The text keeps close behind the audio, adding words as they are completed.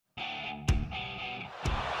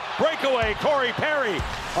Breakaway, Corey Perry.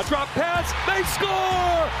 A drop pass. They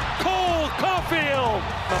score! Cole Caulfield.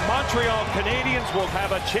 The Montreal Canadiens will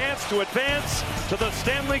have a chance to advance to the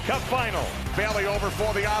Stanley Cup Final. Bailey over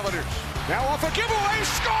for the Islanders. Now off a giveaway.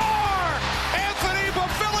 Score! Anthony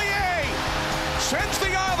Beauvillier sends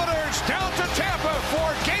the Islanders down to Tampa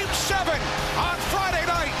for Game 7 on Friday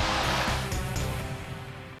night.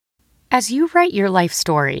 As you write your life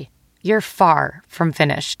story, you're far from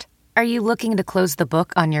finished. Are you looking to close the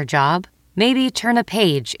book on your job? Maybe turn a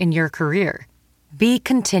page in your career? Be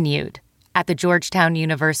continued at the Georgetown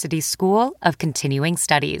University School of Continuing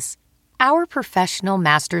Studies. Our professional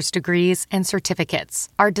master's degrees and certificates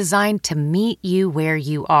are designed to meet you where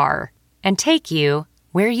you are and take you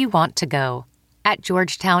where you want to go. At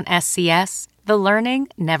Georgetown SCS, the learning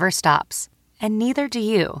never stops, and neither do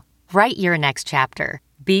you. Write your next chapter.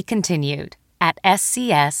 Be continued at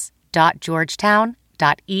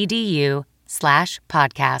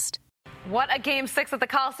scs.georgetown.edu/podcast. What a Game 6 at the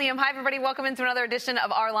Coliseum. Hi, everybody. Welcome into another edition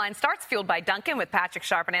of Our Line Starts, fueled by Dunkin' with Patrick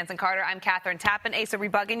Sharp and Anson Carter. I'm Catherine Tappan. Ace, are we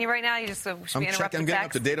bugging you right now? You just should be interrupting. I'm getting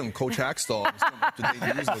up to date on Coach Hackstall. I'm still up to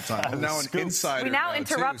date news all the time. I'm now an insider. We now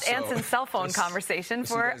interrupt Anson's cell phone conversation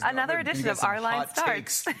for another edition of Our Line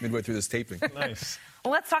Starts. Midway through this taping. Nice.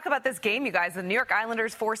 Well, let's talk about this game, you guys. The New York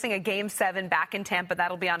Islanders forcing a Game 7 back in Tampa.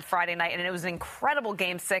 That'll be on Friday night. And it was an incredible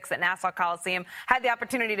Game 6 at Nassau Coliseum. Had the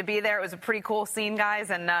opportunity to be there. It was a pretty cool scene, guys.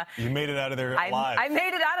 And you made it out of there alive. I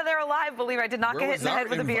made it out of there alive, believe it. I did not get hit in the head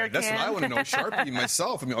with a beer can. That's what I want to know. Sharpie,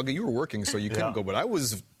 myself. I mean, okay, you were working, so you couldn't go, but I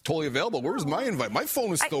was totally available. Where was my invite? My phone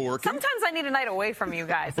was still working. Sometimes I need a night away from you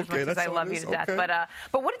guys as much as I love you to death.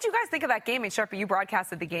 But what did you guys think of that game? I mean, Sharpie, you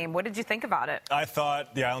broadcasted the game. What did you think about it? I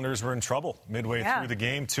thought the Islanders were in trouble midway through the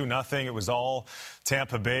game, 2-0. It was all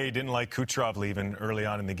Tampa Bay. Didn't like Kucherov leaving early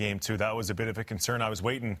on in the game, too. That was a bit of a concern. I was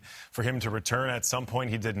waiting for him to return. At some point,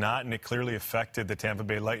 he did not, and it clearly affected the Tampa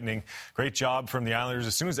Bay Lightning. Great job from the Islanders.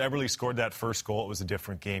 As soon as Eberle scored that first goal, it was a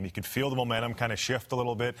different game. You could feel the momentum kind of shift a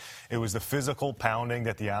little bit. It was the physical pounding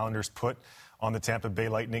that the Islanders put on the Tampa Bay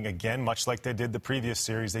Lightning again, much like they did the previous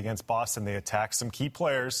series against Boston. They attacked some key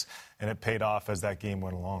players, and it paid off as that game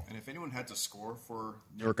went along. And if anyone had to score for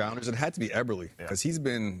New York Islanders, it had to be Eberle, because he's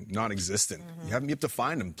been non-existent. You have to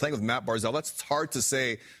find him. Playing with Matt Barzal, that's hard to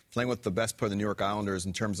say, playing with the best player of the New York Islanders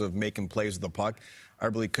in terms of making plays with the puck.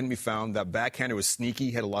 Eberle couldn't be found. That backhander was sneaky.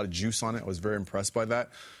 He had a lot of juice on it. I was very impressed by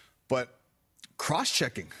that. But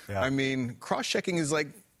cross-checking. I mean, cross-checking is like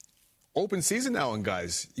open season now, and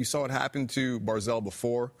guys, you saw what happened to Barzal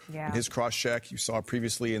before in his cross-check. You saw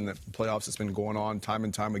previously in the playoffs. It's been going on time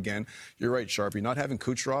and time again. You're right, Sharpie. Not having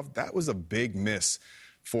Kucherov, that was a big miss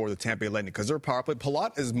for the Tampa Bay Lightning, because their power play.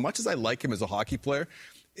 Palat, as much as I like him as a hockey player,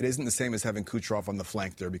 it isn't the same as having Kucherov on the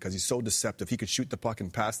flank there, because he's so deceptive. He could shoot the puck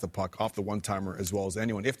and pass the puck off the one-timer as well as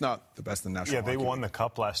anyone, if not the best in the National Hockey League. They won League. the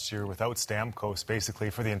Cup last year without Stamkos, basically,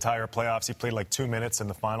 for the entire playoffs. He played like 2 minutes in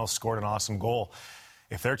the final, scored an awesome goal.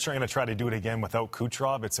 If they're trying to try to do it again without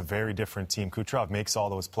Kucherov, it's a very different team. Kucherov makes all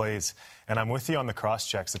those plays. And I'm with you on the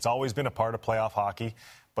cross-checks. It's always been a part of playoff hockey.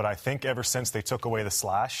 But I think ever since they took away the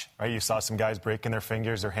slash, right, you saw some guys breaking their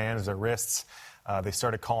fingers, their hands, their wrists. They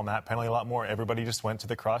started calling that penalty a lot more. Everybody just went to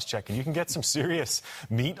the cross-check. And you can get some serious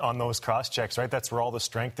meat on those cross-checks, right? That's where all the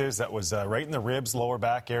strength is. That was right in the ribs, lower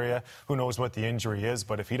back area. Who knows what the injury is?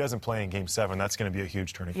 But if he doesn't play in Game 7, that's going to be a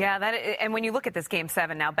huge turning point. Yeah, and when you look at this Game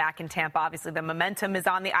 7 now back in Tampa, obviously the momentum is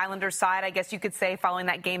on the Islanders' side, I guess you could say, following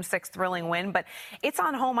that Game 6 thrilling win. But it's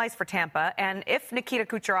on home ice for Tampa. And if Nikita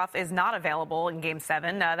Kucherov is not available in Game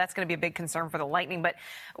 7, that's going to be a big concern for the Lightning. But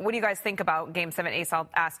what do you guys think about Game 7? Ace, I'll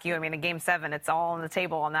ask you. I mean, in Game 7, it's all on the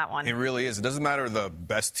table on that one. It really is. It doesn't matter the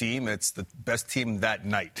best team. It's the best team that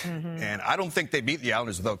night. And I don't think they beat the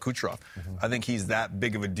Islanders without Kucherov. I think he's that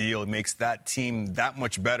big of a deal. It makes that team that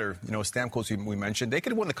much better. You know, Stamkos, we mentioned, they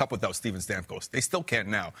could have won the Cup without Steven Stamkos. They still can't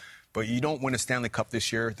now. But you don't win a Stanley Cup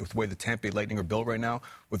this year with the way the Tampa Bay Lightning are built right now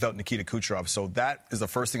without Nikita Kucherov. So that is the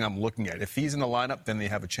first thing I'm looking at. If he's in the lineup, then they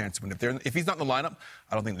have a chance to win. If he's not in the lineup,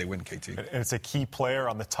 I don't think they win, KT. And it's a key player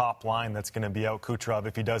on the top line that's going to be out, Kucherov,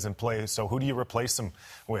 if he doesn't play. So who do you replace him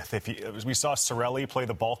with? We saw Cirelli play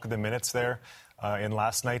the bulk of the minutes there in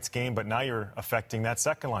last night's game, but now you're affecting that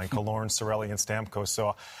second line, Killorn, Cirelli, and Stamkos.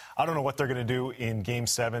 So I don't know what they're going to do in Game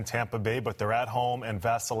 7, Tampa Bay, but they're at home, and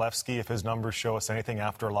Vasilevsky, if his numbers show us anything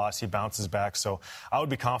after a loss, he bounces back. So I would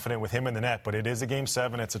be confident with him in the net, but it is a Game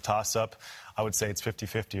 7. It's a toss-up. I would say it's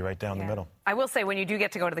 50-50 right down the middle. I will say, when you do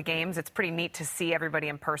get to go to the games, it's pretty neat to see everybody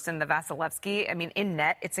in person. The Vasilevsky, I mean, in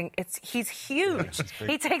net, he's huge.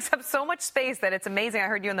 He takes up so much space that it's amazing. I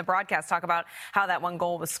heard you in the broadcast talk about how that one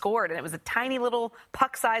goal was scored, and it was a tiny little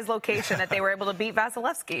puck-sized location that they were able to beat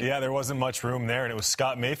Vasilevsky. Yeah, there wasn't much room there, and it was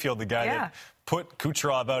Scott Mayfield, the guy that put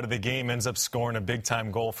Kucherov out of the game, ends up scoring a big-time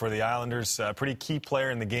goal for the Islanders. A pretty key player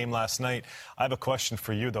in the game last night. I have a question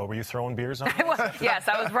for you, though. Were you throwing beers on him? Yes,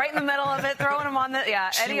 I was right in the middle of it, throwing them on the... Yeah,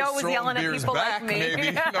 Eddie O was yelling at people back, like me.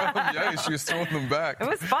 Maybe. No, she was throwing them back. It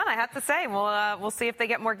was fun, I have to say. We'll see if they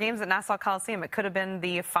get more games at Nassau Coliseum. It could have been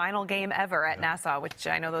the final game ever at Nassau, which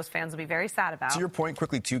I know those fans will be very sad about. To your point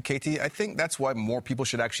quickly, too, KT, I think that's why more people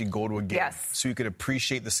should actually go to a game. Yes. So you could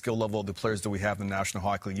appreciate the skill level of the players that we have in the National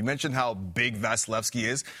Hockey League. You mentioned how big Vasilevsky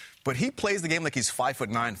is, but he plays the game like he's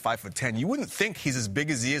 5'9", 5'10". You wouldn't think he's as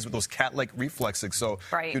big as he is with those cat-like reflexes. So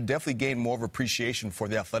right. you'd definitely gain more of appreciation for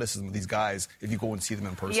the athleticism of these guys if you go and see them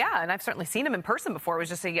in person. Yeah, and I've certainly seen him in person before. It was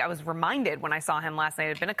just I was reminded when I saw him last night. It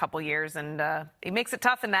had been a couple years, and he makes it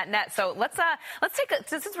tough in that net. So let's take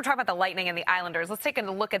since we're talking about the Lightning and the Islanders, let's take a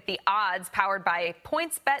look at the odds powered by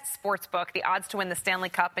PointsBet Sportsbook. The odds to win the Stanley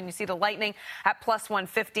Cup, and you see the Lightning at plus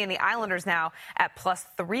 150 and the Islanders now at plus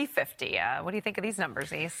 350. What do you think of these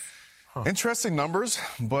numbers, Ace? Interesting numbers,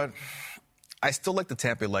 but I still like the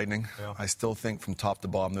Tampa Lightning. Yeah. I still think from top to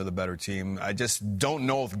bottom they're the better team. I just don't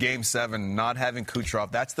know if Game 7, not having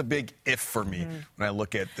Kucherov, that's the big if for me when I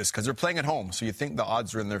look at this, because they're playing at home, so you think the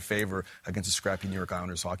odds are in their favor against a scrappy New York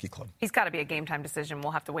Islanders hockey club. He's got to be a game-time decision.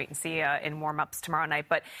 We'll have to wait and see in warm-ups tomorrow night.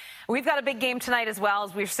 But we've got a big game tonight as well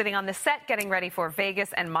as we're sitting on the set getting ready for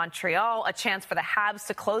Vegas and Montreal, a chance for the Habs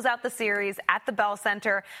to close out the series at the Bell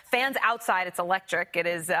Center. Fans outside, it's electric. It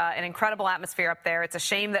is an incredible atmosphere up there. It's a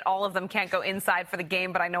shame that all of them can't go inside for the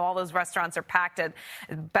game, but I know all those restaurants are packed at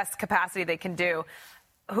best capacity they can do.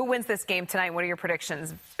 Who wins this game tonight? What are your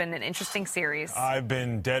predictions? It's been an interesting series. I've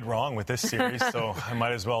been dead wrong with this series, so I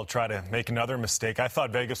might as well try to make another mistake. I thought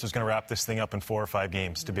Vegas was going to wrap this thing up in 4 or 5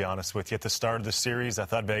 games, to be honest with you. At the start of the series, I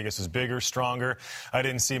thought Vegas was bigger, stronger. I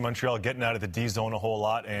didn't see Montreal getting out of the D zone a whole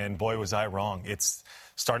lot, and boy, was I wrong. It's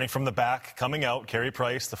starting from the back, coming out, Carey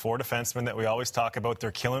Price, the 4 defensemen that we always talk about.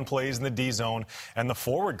 They're killing plays in the D zone, and the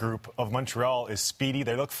forward group of Montreal is speedy.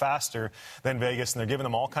 They look faster than Vegas, and they're giving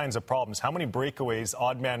them all kinds of problems. How many breakaways,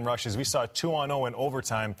 odd man rushes? We saw 2-on-0 in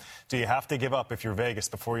overtime. Do you have to give up if you're Vegas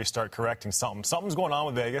before you start correcting something? Something's going on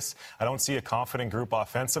with Vegas. I don't see a confident group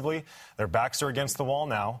offensively. Their backs are against the wall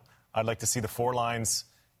now. I'd like to see the 4 lines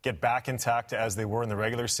get back intact as they were in the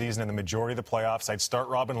regular season and the majority of the playoffs. I'd start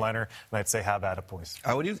Robin Lehner, and I'd say have at it, boys.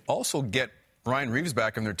 I would also get Ryan Reeves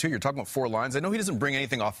back in there, too. You're talking about 4 lines. I know he doesn't bring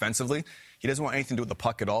anything offensively. He doesn't want anything to do with the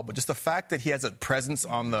puck at all, but just the fact that he has a presence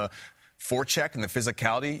on the forecheck and the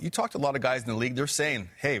physicality. You talk to a lot of guys in the league, they're saying,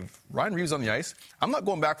 hey, Ryan Reeves on the ice, I'm not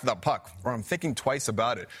going back for that puck, or I'm thinking twice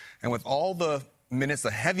about it. And with all the minutes,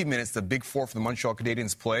 the heavy minutes, the big 4 for the Montreal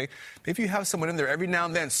Canadiens play, if you have someone in there every now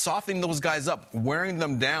and then softening those guys up, wearing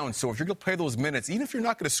them down, so if you're going to play those minutes, even if you're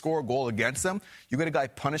not going to score a goal against them, you got a guy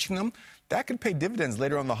punishing them, that could pay dividends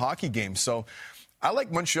later on in the hockey game. So I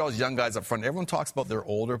like Montreal's young guys up front. Everyone talks about their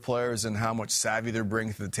older players and how much savvy they're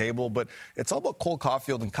bringing to the table, but it's all about Cole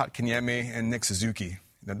Caulfield and Kotkaniemi and Nick Suzuki.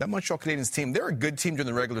 That Montreal Canadiens team, they're a good team during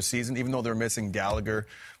the regular season, even though they're missing Gallagher.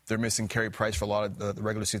 They're missing Carey Price for a lot of the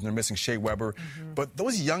regular season. They're missing Shea Weber. But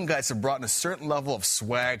those young guys have brought in a certain level of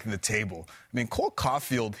swag to the table. I mean, Cole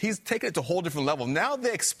Caulfield, he's taken it to a whole different level. Now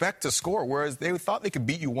they expect to score, whereas they thought they could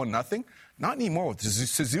beat you 1-0. Not anymore. With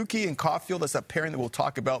Suzuki and Caulfield, that's that pairing that we'll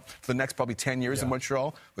talk about for the next probably 10 years in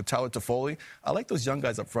Montreal with Tyler Toffoli. I like those young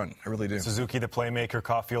guys up front. I really do. Suzuki, the playmaker,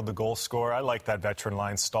 Caulfield, the goal scorer. I like that veteran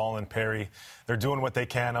line, Stahl, Perry. They're doing what they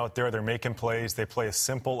can out there. They're making plays. They play a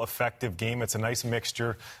simple, effective game. It's a nice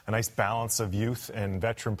mixture, a nice balance of youth and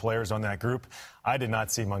veteran players on that group. I did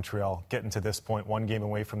not see Montreal getting to this point, 1 game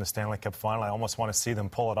away from the Stanley Cup final. I almost want to see them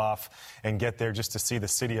pull it off and get there just to see the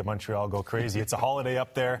city of Montreal go crazy. It's a holiday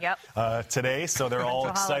up there today, so they're all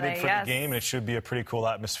excited for the game, and it should be a pretty cool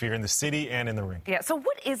atmosphere in the city and in the rink. Yeah, so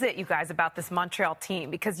what is it, you guys, about this Montreal team?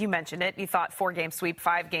 Because you mentioned it. You thought 4-game sweep,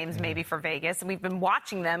 5 games maybe for Vegas. And we've been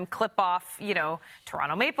watching them clip off,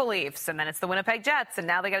 Toronto Maple Leafs, and then it's the Winnipeg Jets, and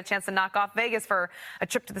now they got a chance to knock off Vegas for a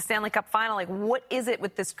trip to the Stanley Cup final. Like, what is it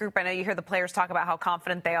with this group? I know you hear the players talk about how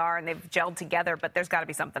confident they are and they've gelled together, but there's got to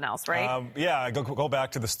be something else, right? Go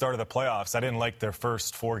back to the start of the playoffs. I didn't like their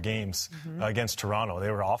first 4 games against Toronto.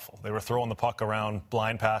 They were awful. They were throwing the puck around,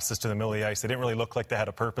 blind passes to the middle of the ice. They didn't really look like they had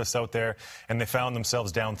a purpose out there, and they found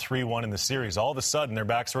themselves down 3-1 in the series. All of a sudden, their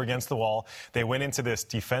backs were against the wall. They went into this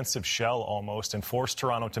defensive shell almost and forced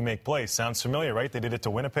Toronto to make plays. Sounds familiar, right? They did it to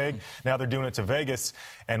Winnipeg. Now they're doing it to Vegas.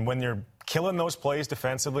 And when you're killing those plays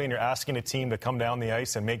defensively and you're asking a team to come down the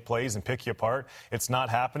ice and make plays and pick you apart, it's not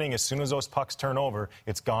happening. As soon as those pucks turn over,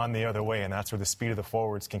 it's gone the other way, and that's where the speed of the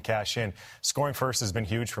forwards can cash in. Scoring first has been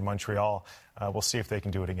huge for Montreal. We'll see if they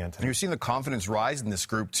can do it again tonight. And you're seeing the confidence rise in this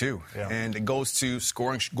group, too. Yeah. And it goes to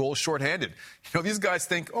scoring goals shorthanded. These guys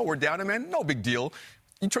think, oh, we're down a man. No big deal.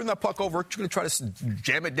 You turn that puck over, you're going to try to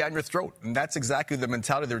jam it down your throat. And that's exactly the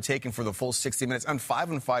mentality they're taking for the full 60 minutes. On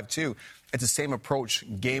 5-on-5, too, it's the same approach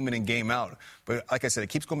game in and game out. But like I said,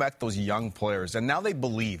 it keeps going back to those young players. And now they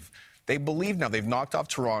believe. They believe now. They've knocked off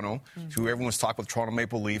Toronto, who everyone's talking with Toronto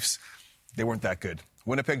Maple Leafs. They weren't that good.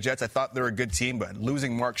 Winnipeg Jets, I thought they were a good team, but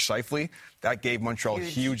losing Mark Scheifele, that gave Montreal a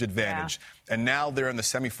huge advantage. Yeah. And now they're in the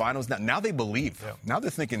semifinals. Now they believe. Yeah. Now they're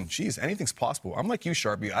thinking, geez, anything's possible. I'm like you,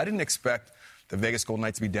 Sharpie. I didn't expect the Vegas Golden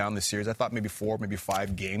Knights to be down this series. I thought maybe 4, maybe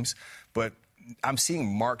 5 games. But I'm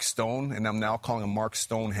seeing Mark Stone, and I'm now calling him Mark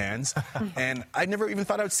Stone Hands. And I never even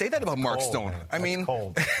thought I would say that about Mark Stone. Man. I mean,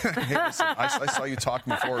 hey, listen, I saw you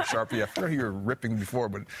talking before, Sharpie. I forgot you were ripping before,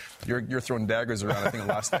 but you're throwing daggers around, I think, on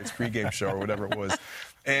last night's pregame show or whatever it was.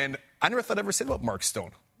 And I never thought I'd ever say about Mark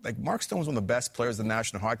Stone. Like, Mark Stone was one of the best players in the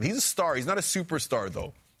National Hockey League. He's a star. He's not a superstar,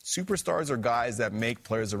 though. Superstars are guys that make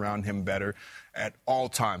players around him better at all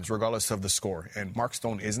times, regardless of the score. And Mark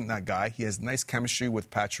Stone isn't that guy. He has nice chemistry with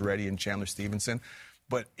Pacioretty and Chandler Stevenson.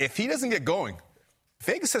 But if he doesn't get going,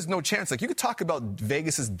 Vegas has no chance. Like, you could talk about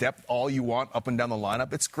Vegas's depth all you want up and down the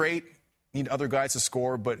lineup. It's great. Need other guys to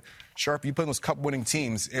score, but Sharp, you play those cup-winning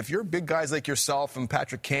teams. If your big guys like yourself and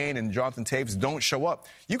Patrick Kane and Jonathan Toews don't show up,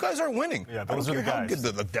 you guys aren't winning. Yeah, those are the guys. How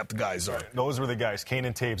good the depth guys are. Those were the guys. Kane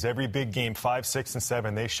and Toews, every big game, 5, 6, and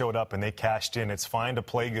 7, they showed up and they cashed in. It's fine to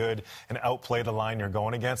play good and outplay the line you're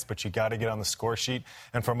going against, but you got to get on the score sheet.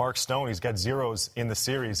 And for Mark Stone, he's got zeros in the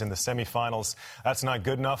series, in the semifinals. That's not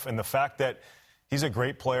good enough. And the fact that he's a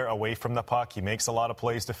great player away from the puck. He makes a lot of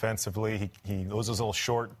plays defensively. He those little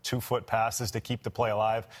short 2-foot passes to keep the play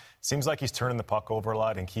alive. Seems like he's turning the puck over a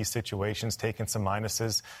lot in key situations, taking some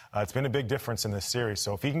minuses. It's been a big difference in this series.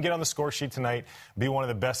 So if he can get on the score sheet tonight, be one of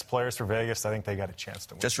the best players for Vegas, I think they got a chance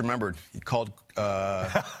to win. Just remembered, he called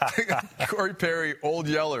Corey Perry Old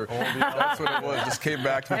Yeller. That's what it was. Just came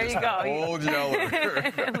back to me. There you go. Old Yeller.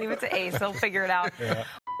 Leave it to Ace. He'll figure it out. Yeah.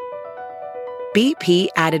 BP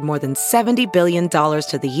added more than $70 billion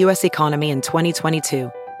to the U.S. economy in 2022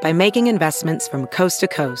 by making investments from coast to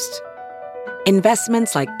coast.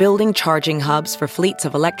 Investments like building charging hubs for fleets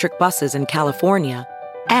of electric buses in California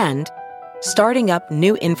and starting up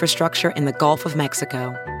new infrastructure in the Gulf of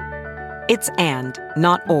Mexico. It's and,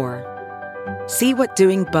 not or. See what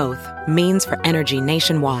doing both means for energy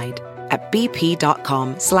nationwide at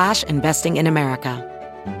bp.com/investing in America.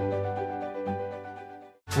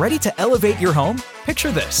 Ready to elevate your home? Picture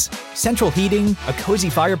this: central heating, a cozy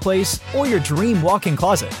fireplace, or your dream walk-in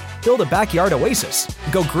closet. Build a backyard oasis,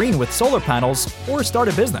 go green with solar panels, or start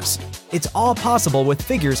a business. It's all possible with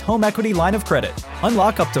Figure's home equity line of credit.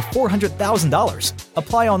 Unlock up to $400,000.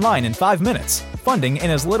 Apply online in 5 minutes. Funding in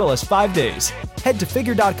as little as 5 days. Head to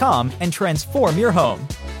Figure.com and transform your home.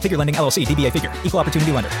 Figure Lending LLC, DBA Figure, Equal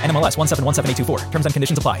Opportunity Lender, NMLS 1717824. Terms and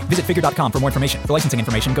conditions apply. Visit Figure.com for more information. For licensing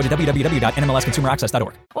information, go to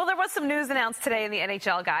www.nmlsconsumeraccess.org. Well, there was some news announced today in the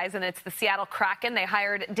NHL, guys, and it's the Seattle Kraken. They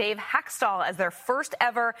hired Dave Hakstol as their first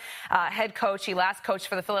ever head coach. He last coached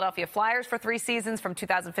for the Philadelphia Flyers for 3 seasons from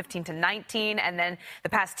 2015 to 19, and then the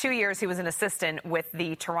past 2 years he was an assistant with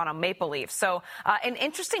the Toronto Maple Leafs. So an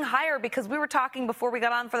interesting hire, because we were talking before we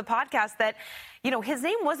got on for the podcast that, you know, his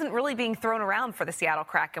name wasn't really being thrown around for the Seattle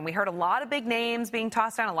Kraken. We heard a lot of big names being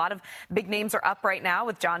tossed around. A lot of big names are up right now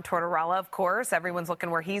with John Tortorella, of course. Everyone's looking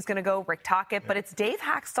where he's going to go, Rick Tocchet. But it's Dave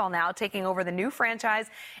Hakstol now taking over the new franchise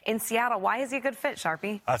in Seattle. Why is he a good fit,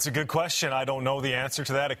 Sharpie? That's a good question. I don't know the answer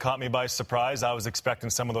to that. It caught me by surprise. I was expecting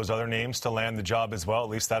some of those other names to land the job as well. At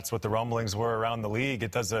least that's what the rumblings were around the league.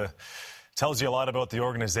 It tells you a lot about the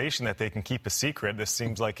organization that they can keep a secret. This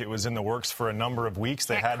seems like it was in the works for a number of weeks.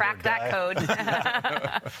 They had crack that code.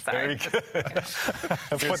 Very good.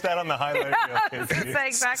 Put that on the highlight reel.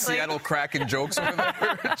 Exactly. Seattle Kraken jokes over there.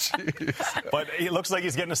 Jeez. But it looks like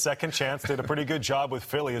he's getting a second chance. Did a pretty good job with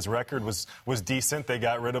Philly. His record was decent. They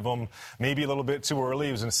got rid of him maybe a little bit too early.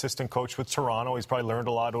 He was an assistant coach with Toronto. He's probably learned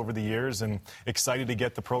a lot over the years and excited to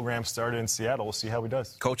get the program started in Seattle. We'll see how he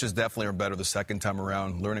does. Coaches definitely are better the second time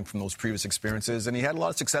around, learning from those previous experiences, and he had a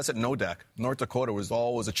lot of success at Nodak. North Dakota was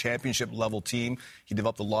always a championship-level team. He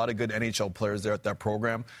developed a lot of good NHL players there at that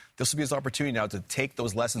program. This will be his opportunity now to take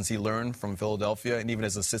those lessons he learned from Philadelphia and even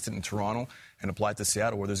as assistant in Toronto and apply it to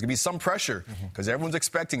Seattle, where there's going to be some pressure because everyone's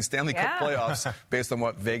expecting Stanley Cup playoffs based on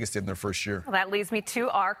what Vegas did in their first year. Well, that leads me to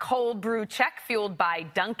our cold brew check fueled by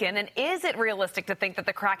Dunkin'. And is it realistic to think that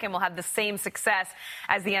the Kraken will have the same success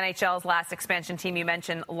as the NHL's last expansion team? You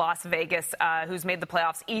mentioned Las Vegas, who's made the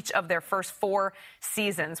playoffs each of their first 4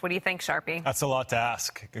 seasons. What do you think, Sharpie? That's a lot to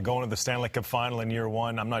ask. Going to the Stanley Cup final in year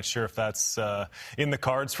 1, I'm not sure if that's in the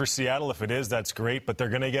cards for Seattle. If it is, that's great, but they're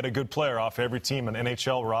going to get a good player off every team, an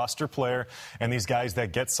NHL roster player. And these guys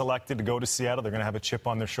that get selected to go to Seattle, they're going to have a chip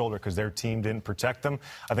on their shoulder because their team didn't protect them.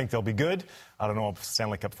 I think they'll be good. I don't know if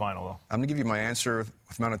Stanley Cup final, though. I'm going to give you my answer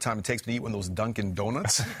with the amount of time it takes me to eat one of those Dunkin'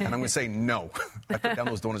 Donuts, and I'm going to say no. I put down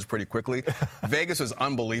those donuts pretty quickly. Vegas was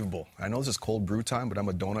unbelievable. I know this is cold brew time, but I'm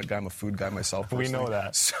a donut guy. I'm a food guy myself. Personally. We know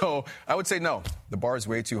that. So I would say no. The bar is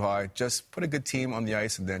way too high. Just put a good team on the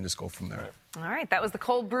ice and then just go from there. Right. All right, that was the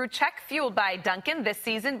cold brew check fueled by Dunkin' this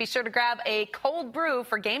season. Be sure to grab a cold brew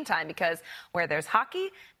for game time because where there's hockey,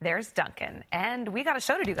 there's Dunkin'. And we got a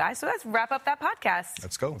show to do, guys, so let's wrap up that podcast.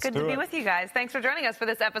 Let's go. Good to be with you guys. Thanks for joining us for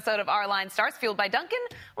this episode of Our Line Starts fueled by Dunkin'.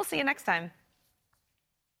 We'll see you next time.